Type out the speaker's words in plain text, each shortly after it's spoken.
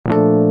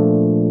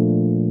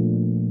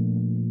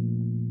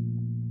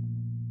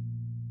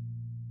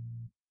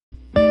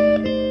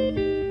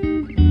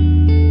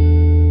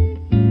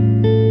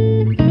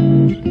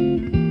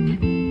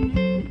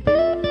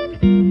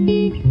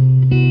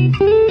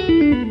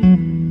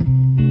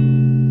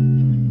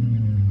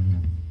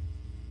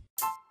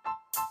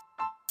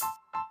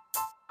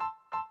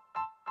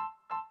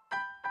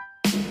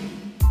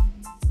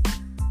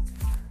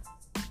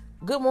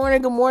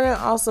Good morning,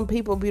 awesome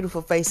people,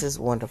 beautiful faces,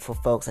 wonderful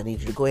folks. I need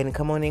you to go ahead and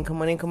come on in. Good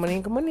morning.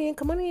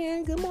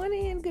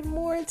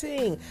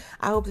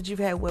 I hope that you've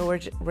had well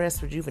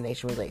rest,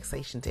 rejuvenation,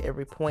 relaxation to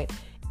every point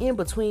in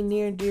between,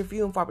 near and dear,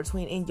 few and far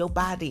between in your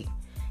body.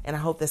 And I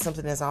hope that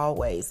something that's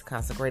always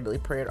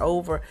consecratedly prayed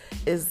over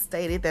is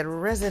stated that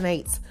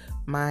resonates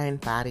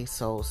mind, body,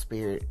 soul,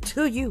 spirit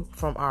to you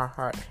from our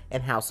heart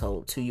and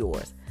household to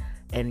yours.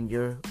 And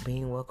you're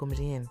being welcomed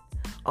in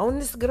on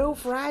this good old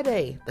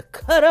Friday, the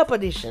cut up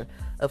edition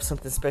of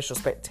something special,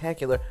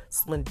 spectacular,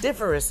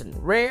 splendiferous, and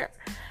rare.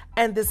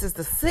 And this is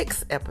the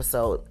 6th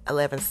episode,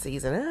 11th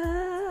season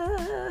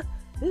of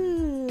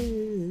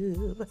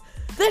the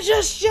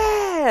Just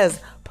Jazz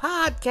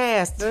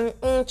podcast.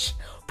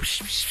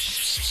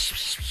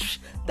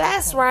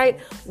 That's right.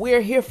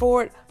 We're here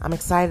for it. I'm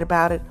excited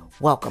about it.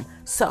 Welcome.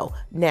 So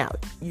now,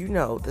 you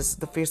know, this is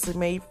the Fiercely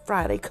Made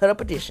Friday cut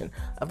up edition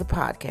of the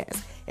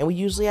podcast. And we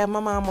usually have my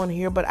mom on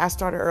here, but I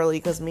started early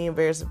because me and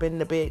Varys have been in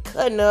the bed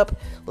cutting up,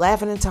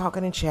 laughing and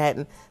talking and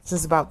chatting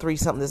since about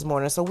 3-something this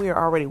morning. So we are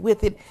already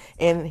with it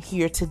and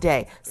here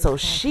today. So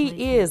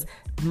she is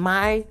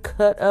my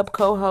cut up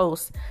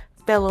co-host,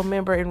 fellow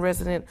member and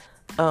resident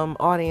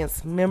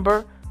audience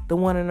member, the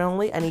one and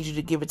only. I need you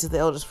to give it to the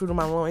eldest fruit of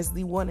my loins,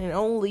 the one and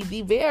only,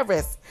 the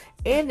Varys,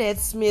 Annette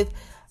Smith.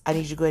 I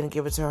need you to go ahead and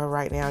give it to her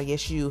right now.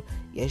 Yes, you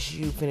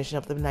finishing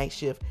up the night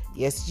shift.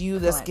 Yes, you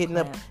that's getting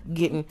up,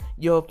 getting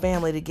your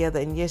family together.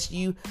 And yes,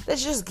 you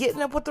that's just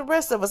getting up with the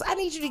rest of us. I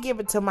need you to give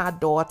it to my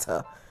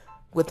daughter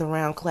with a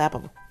round clap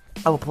of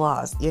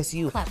applause. Yes,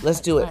 you.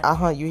 Let's do it.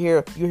 You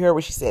hear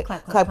what she said.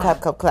 Clap.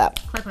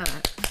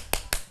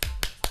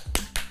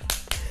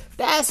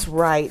 That's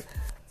right.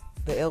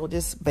 The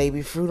eldest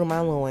baby fruit of my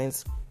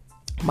loins,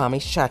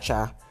 Mommy's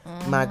Cha-Cha,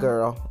 my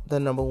girl, the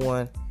number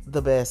one,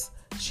 the best.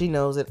 She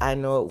knows it. I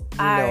know it. You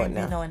know it now. I've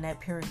been knowing that,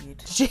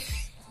 period.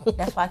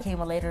 That's why I came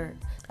later.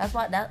 That's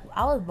why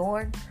I was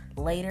born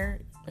later,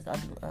 like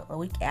a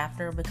week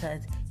after,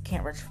 because you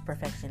can't rush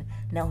perfection.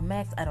 Now,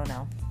 Max, I don't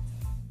know.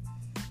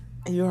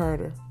 You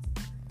heard her.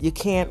 You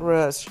can't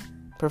rush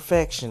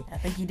perfection. I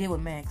think you did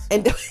with Max.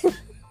 And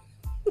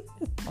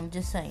I'm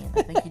just saying.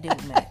 I think you did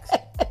with Max.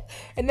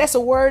 And that's a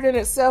word in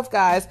itself,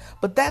 guys.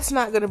 But that's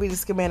not going to be the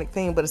schematic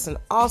thing. But it's an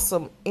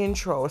awesome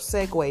intro or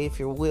segue, if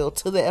you will,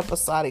 to the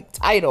episodic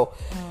title.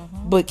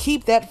 But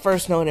keep that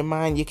first note in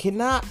mind. You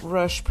cannot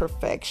rush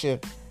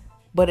perfection.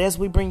 But as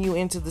we bring you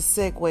into the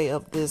segue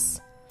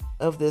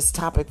of this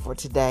topic for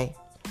today,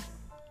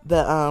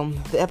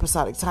 the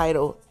episodic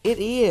title, it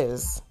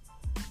is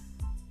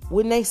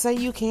when they say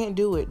you can't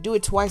do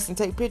it twice and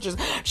take pictures.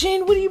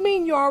 Jen, what do you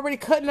mean you're already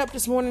cutting up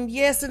this morning?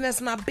 Yes, and that's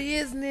my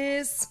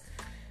business.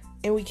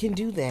 And we can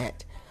do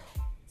that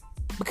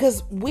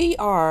because we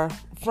are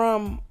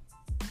from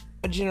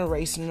a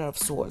generation of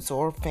sorts,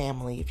 or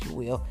family, if you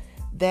will,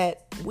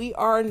 that we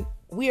are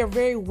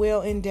very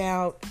well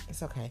endowed.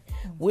 It's okay.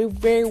 We're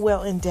very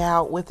well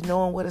endowed with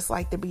knowing what it's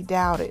like to be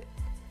doubted.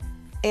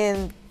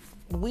 And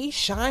we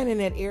shine in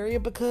that area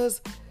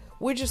because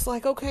we're just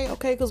like, okay,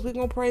 because we're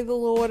going to pray the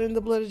Lord and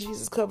the blood of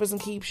Jesus covers and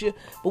keeps you.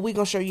 But we're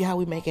going to show you how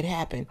we make it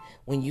happen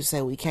when you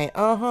say we can't.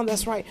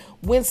 That's right.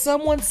 When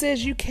someone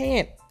says you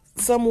can't,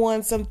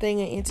 someone,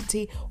 something, an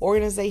entity,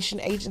 organization,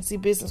 agency,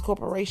 business,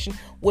 corporation,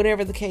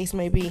 whatever the case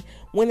may be,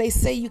 when they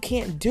say you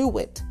can't do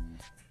it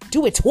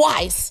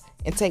twice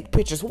and take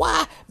pictures.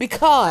 Why?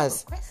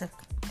 Because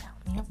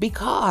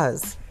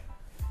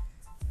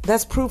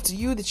that's proof to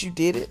you that you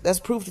did it. That's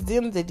proof to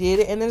them that they did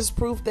it. And then it's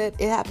proof that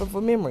it happened for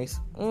memories.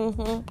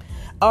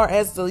 Or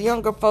as the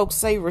younger folks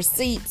say,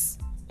 receipts.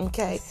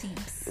 Okay.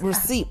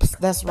 Receipts.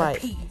 That's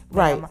right.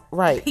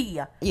 Right. P.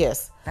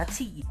 Yes. Not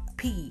T.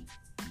 P.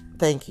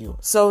 Thank you.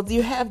 So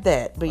you have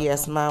that, but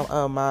yes, my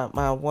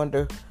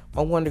Wonder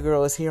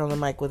Girl is here on the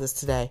mic with us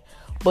today.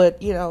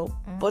 But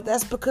but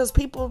that's because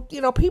people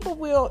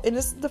will, and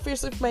this is the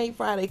Fiercely Made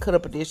Friday cut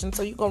up edition.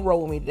 So you're gonna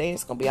roll with me today.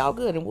 It's gonna be all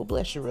good, and we'll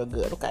bless you real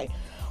good, okay?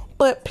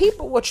 But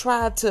people will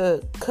try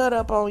to cut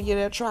up on you.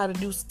 They'll try to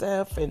do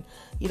stuff and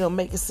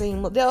make it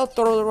seem. They'll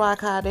throw the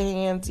rock high their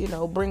hands,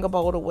 bring a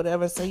boulder,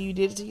 whatever, and say you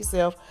did it to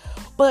yourself.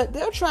 But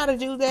they'll try to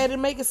do that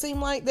and make it seem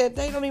like that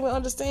they don't even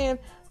understand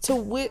to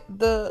wit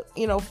the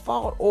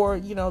fault or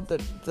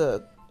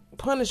the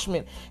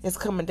punishment is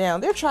coming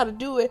down. They'll try to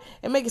do it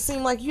and make it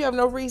seem like you have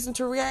no reason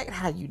to react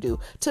how you do,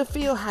 to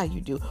feel how you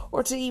do,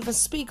 or to even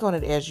speak on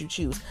it as you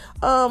choose.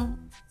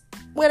 When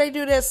they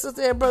do that,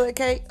 sister and brother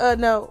Kate,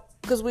 no,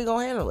 because we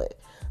gonna handle it.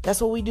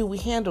 That's what we do. We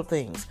handle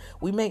things.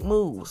 We make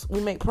moves. We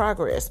make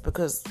progress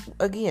because,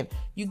 again,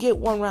 you get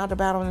one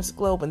roundabout on this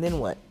globe and then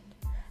what?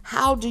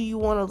 How do you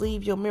want to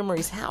leave your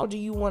memories? How do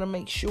you want to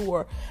make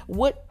sure?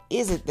 What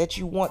is it that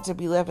you want to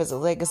be left as a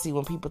legacy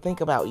when people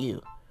think about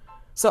you?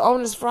 So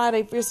on this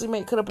Friday, Fiercely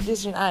Made Cut Up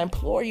Edition, I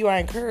implore you, I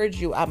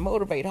encourage you, I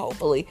motivate,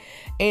 hopefully,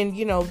 and,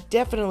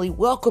 definitely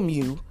welcome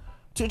you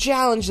to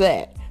challenge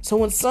that. So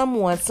when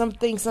someone,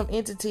 something, some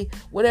entity,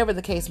 whatever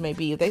the case may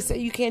be, if they say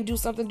you can't do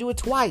something, do it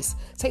twice.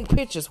 Take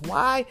pictures.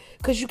 Why?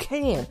 Because you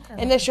can.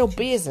 And that's your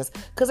business.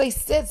 Because they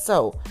said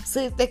so.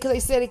 Because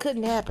they said it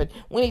couldn't happen.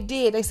 When it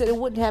did, they said it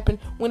wouldn't happen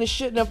when it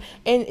shouldn't have.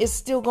 And it's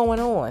still going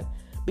on.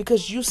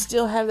 Because you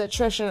still have that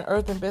treasure in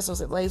earthen vessels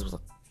that lays with,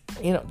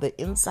 the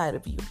inside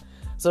of you.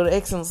 So the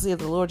excellency of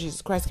the Lord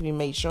Jesus Christ can be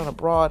made shown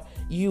abroad,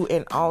 you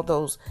and all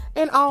those.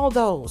 And all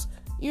those.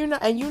 And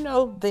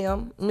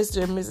them,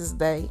 Mr. and Mrs.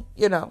 They,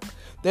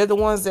 they're the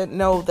ones that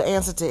know the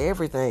answer to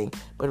everything,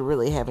 but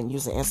really haven't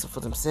used the answer for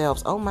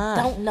themselves. Oh my.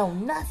 Don't know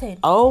nothing.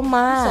 Oh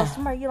my. You're so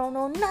smart, you don't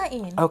know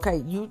nothing.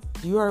 Okay, you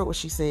heard what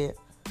she said.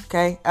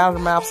 Okay, out of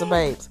the mouths of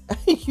babes.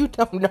 You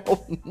don't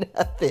know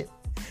nothing.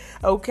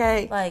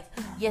 Okay. Like,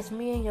 yes,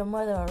 me and your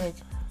mother are rich,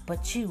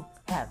 but you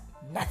have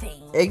nothing.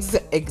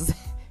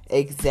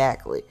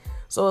 Exactly.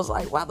 So it's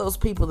like, why those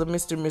people, the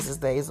Mr. and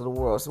Mrs. Days of the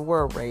world, some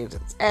world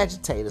ragers,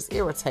 agitators,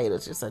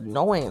 irritators, just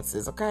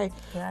annoyances, okay?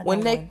 Yeah,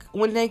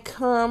 when they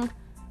come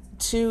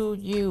to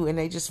you and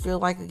they just feel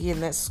like, again,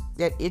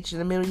 that itch in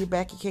the middle of your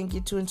back you can't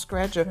get to and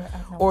scratch,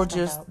 or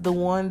just the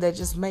one that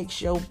just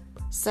makes your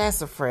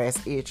sassafras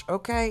itch,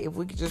 okay? If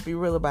we could just be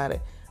real about it,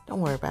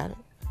 don't worry about it.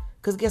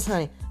 Because guess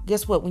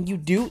what? When you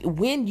do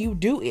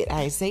it,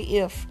 I didn't say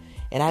if,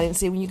 and I didn't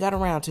say when you got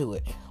around to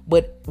it,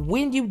 but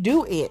when you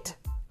do it,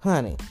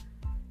 honey,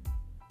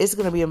 it's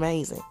going to be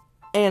amazing.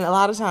 And a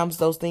lot of times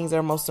those things that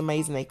are most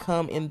amazing, they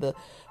come in the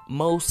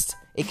most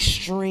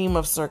extreme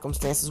of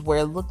circumstances where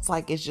it looks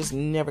like it's just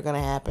never going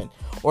to happen,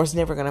 or it's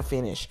never going to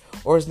finish,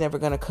 or it's never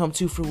going to come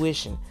to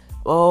fruition.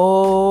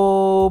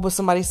 Oh, but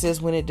somebody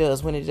says when it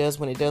does, it's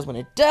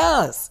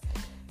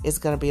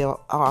going to be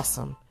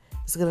awesome.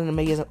 It's going to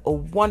be a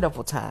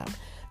wonderful time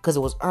because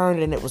it was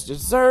earned and it was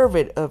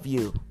deserved of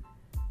you.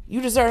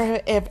 You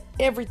deserve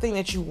everything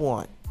that you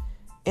want.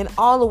 And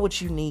all of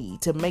what you need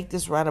to make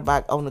this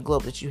roundabout on the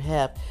globe that you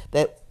have,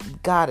 that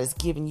God has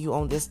given you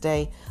on this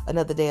day,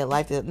 another day of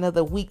life,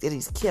 another week that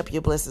He's kept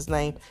you, bless His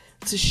name,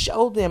 to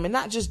show them, and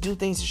not just do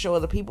things to show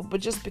other people,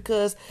 but just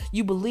because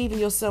you believe in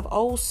yourself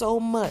so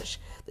much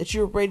that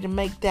you're ready to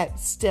make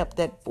that step,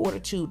 that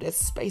fortitude, that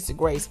space of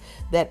grace,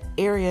 that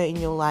area in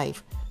your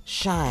life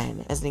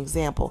shine as an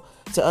example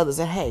to others.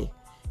 And hey,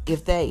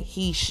 if they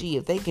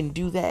can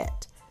do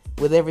that,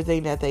 with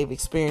everything that they've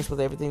experienced,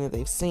 with everything that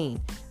they've seen,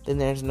 then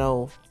there's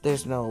no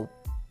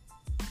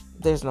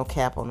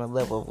cap on the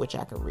level of which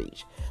I can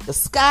reach. The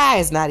sky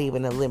is not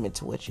even a limit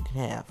to what you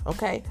can have.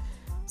 Okay.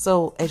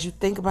 So as you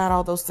think about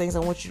all those things, I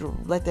want you to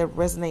let that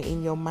resonate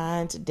in your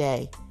mind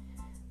today.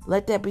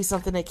 Let that be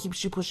something that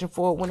keeps you pushing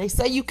forward. When they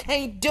say you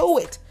can't do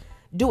it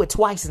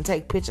twice and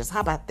take pictures.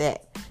 How about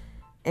that?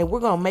 And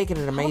we're going to make it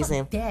an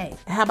amazing.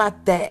 How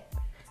about that?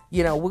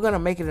 We're going to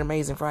make it an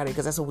amazing Friday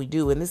because that's what we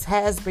do. And this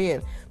has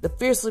been the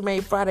Fiercely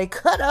Made Friday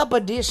cut up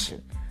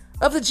edition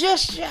of the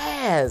Just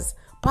Jazz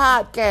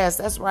podcast.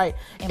 That's right.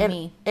 And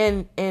me.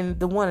 And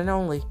the one and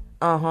only,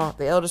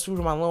 the eldest fruit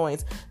of my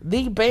loins,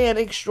 the band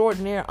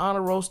extraordinaire,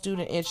 honor roll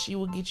student, and she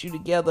will get you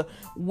together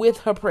with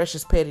her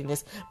precious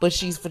pettiness, but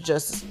she's for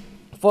justice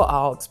for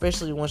all,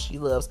 especially the one she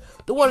loves.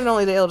 The one and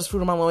only, the eldest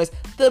fruit of my loins,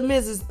 the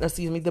Miss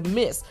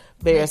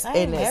Varys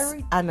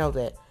Inez. I know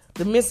that.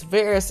 The Miss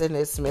Varys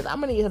Inez Smith.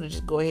 I'm gonna need her to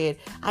just go ahead.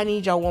 I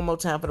need y'all one more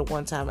time for the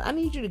one time. I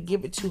need you to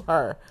give it to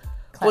her.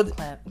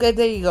 Clap.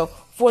 There you go.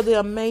 For the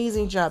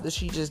amazing job that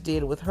she just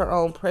did with her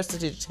own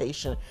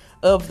prestidigitation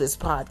of this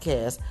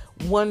podcast.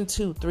 1,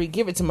 2, 3.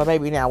 Give it to my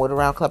baby now with a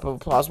round clap of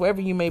applause, wherever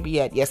you may be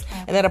at. Yes,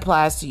 and that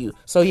applies to you.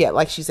 So yeah,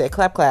 like she said,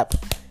 clap, clap.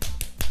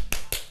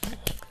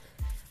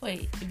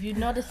 Wait, if you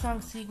know the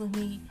song, sing with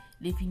me.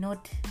 If you know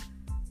it,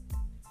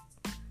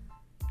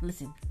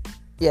 listen.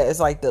 Yeah, it's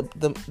like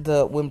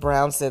the when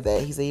Brown said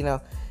that, he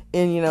said,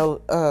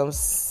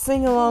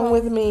 sing along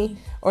with me,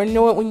 or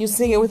know it when you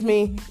sing it with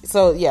me.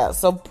 So yeah,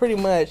 so pretty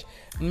much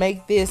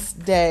make this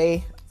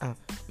day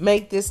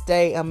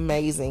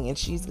amazing. And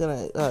she's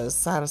gonna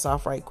sign us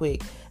off right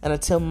quick. And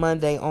until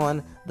Monday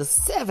on the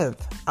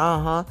 7th,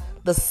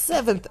 the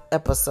 7th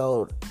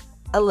episode,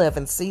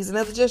 11th season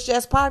of the Just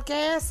Jazz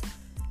podcast.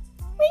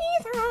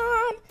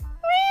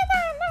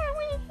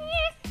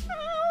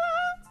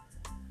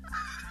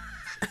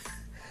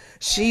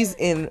 She's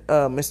in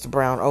Mr.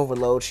 Brown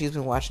overload. She's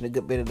been watching a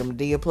good bit of the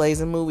Medea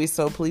plays and movies,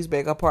 so please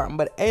beg her pardon.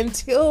 But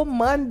until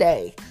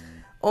Monday,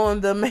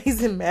 on the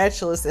amazing,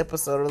 matchless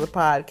episode of the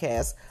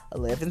podcast,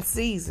 11th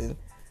season,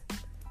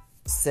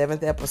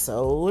 7th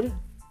episode.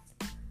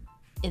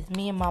 It's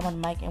me and Mom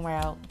on the mic, and we're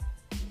out.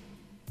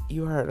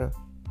 You heard her.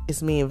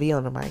 It's me and V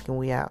on the mic, and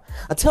we out.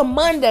 Until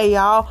Monday,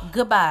 y'all.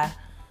 Goodbye.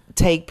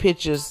 Take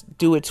pictures.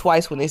 Do it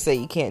twice when they say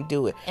you can't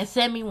do it. And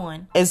send me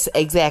one.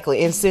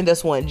 Exactly. And send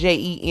us one.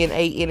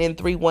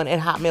 JENANN31 at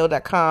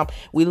hotmail.com.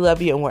 We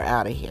love you, and we're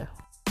out of here.